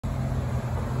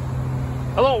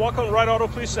Hello, welcome to Ride Auto.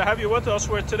 Pleased to have you with us,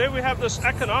 where today we have this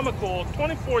economical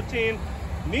 2014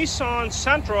 Nissan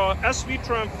Sentra SV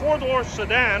trim 4-door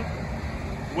sedan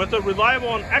with a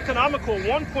reliable and economical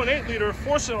 1.8 liter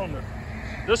 4-cylinder.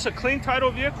 This is a clean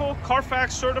title vehicle,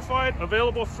 Carfax certified,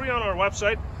 available free on our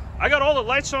website. I got all the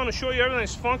lights on to show you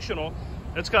everything's functional.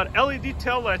 It's got LED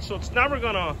tail lights, so it's never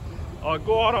gonna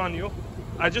go out on you.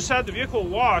 I just had the vehicle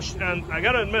washed, and I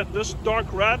gotta admit, this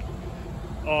dark red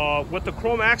with the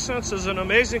chrome accents is in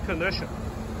amazing condition.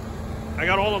 I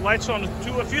got all the lights on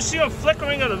too. If you see a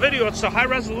flickering of the video, it's a high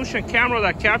resolution camera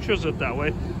that captures it that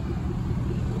way.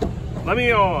 Let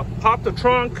me pop the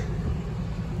trunk.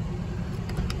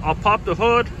 I'll pop the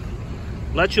hood,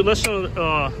 let you listen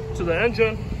to the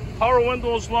engine. Power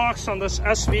windows, locks on this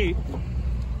SV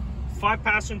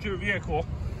 5-passenger vehicle.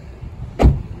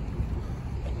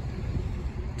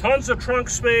 Tons of trunk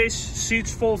space,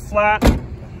 seats full flat.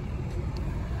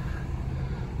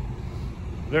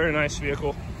 Very nice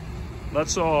vehicle.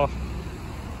 Let's pop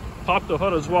the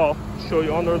hood as well, show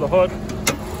you under the hood.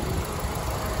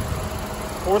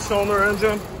 4-cylinder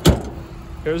engine.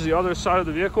 Here's the other side of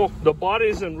the vehicle. The body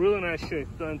is in really nice shape.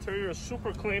 The interior is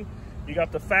super clean. You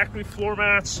got the factory floor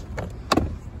mats,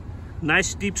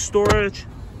 nice deep storage,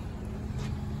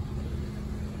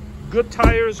 good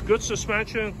tires, good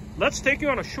suspension. Let's take you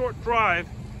on a short drive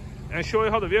and show you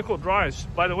how the vehicle drives.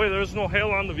 By the way, there's no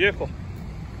hail on the vehicle.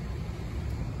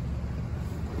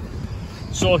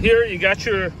 So here you got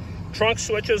your trunk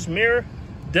switches, mirror,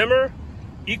 dimmer,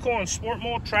 eco and sport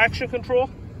mode, traction control.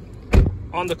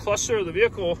 On the cluster of the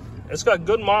vehicle, it's got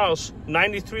good miles,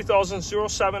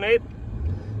 93,078.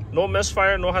 No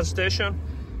misfire, no hesitation.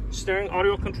 Steering,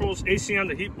 audio controls, AC and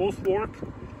the heat both work.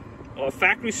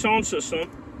 Factory sound system.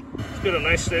 Let's get a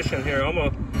nice station here. I'm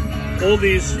gonna hold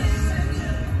these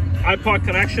iPod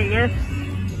connection there.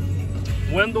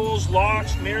 Windows,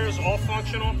 locks, mirrors, all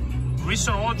functional.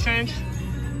 Recent oil change.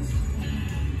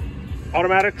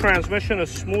 Automatic transmission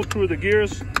is smooth through the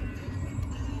gears.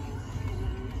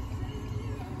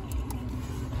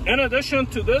 In addition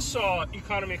to this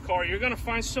economy car, you're going to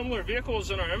find similar vehicles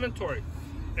in our inventory.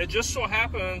 It just so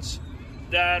happens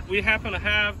that we happen to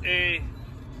have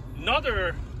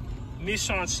another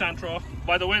Nissan Sentra.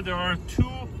 By the way, there are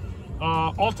two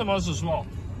Altimas as well.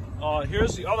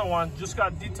 Here's the other one, just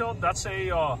got detailed. That's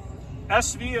a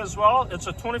SV as well. It's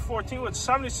a 2014 with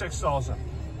 76,000.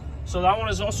 So that one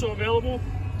is also available.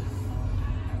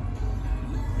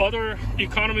 Other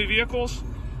economy vehicles.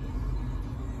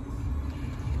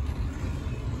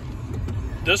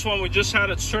 This one we just had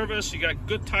it serviced. You got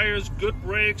good tires, good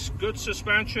brakes, good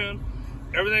suspension.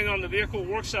 Everything on the vehicle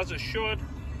works as it should.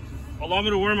 Allow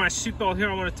me to wear my seatbelt here.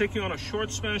 I'm going to take you on a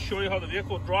short spin, show you how the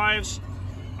vehicle drives.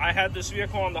 I had this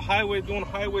vehicle on the highway doing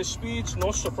highway speeds,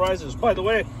 no surprises. By the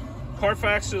way,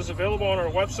 Carfax is available on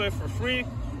our website for free.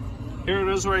 Here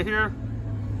it is right here.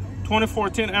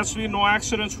 2014 SV, no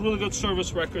accidents, really good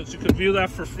service records. You can view that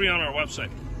for free on our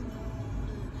website.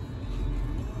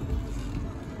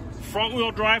 Front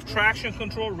wheel drive, traction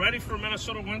control, ready for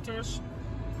Minnesota winters.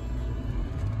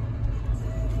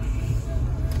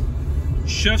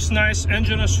 Shifts nice,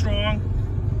 engine is strong.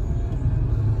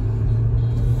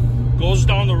 Goes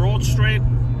down the road straight.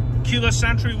 Keyless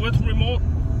entry with remote.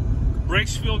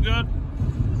 Brakes feel good.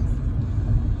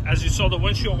 As you saw, the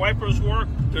windshield wipers work.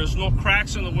 There's no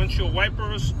cracks in the windshield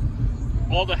wipers.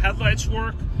 All the headlights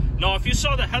work. Now, if you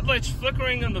saw the headlights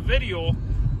flickering in the video,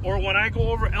 or when I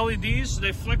go over LEDs,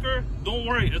 they flicker, don't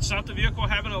worry. It's not the vehicle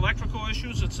having electrical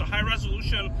issues. It's a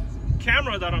high-resolution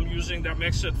camera that I'm using that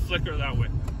makes it flicker that way.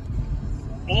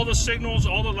 All the signals,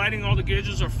 all the lighting, all the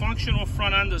gauges are functional.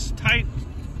 Front end is tight.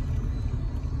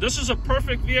 This is a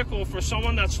perfect vehicle for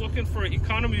someone that's looking for an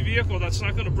economy vehicle that's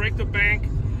not going to break the bank.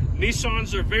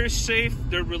 Nissans are very safe,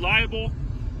 they're reliable,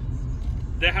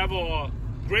 they have a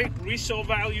great resale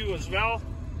value as well.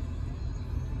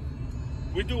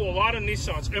 We do a lot of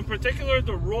Nissans, in particular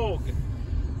the Rogue.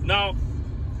 Now,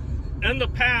 in the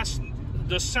past,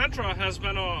 the Sentra has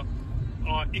been a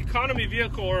economy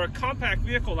vehicle, or a compact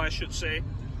vehicle, I should say.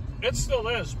 It still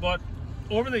is, but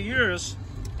over the years,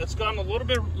 it's gotten a little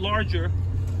bit larger,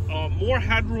 more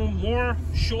headroom, more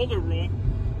shoulder room,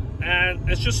 and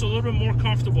it's just a little bit more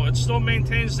comfortable. It still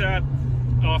maintains that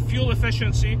fuel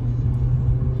efficiency.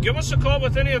 Give us a call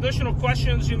with any additional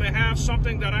questions you may have,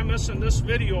 something that I missed in this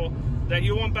video that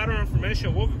you want better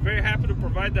information. We'll be very happy to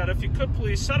provide that. If you could,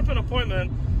 please set up an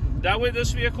appointment. That way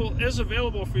this vehicle is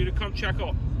available for you to come check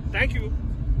out. Thank you.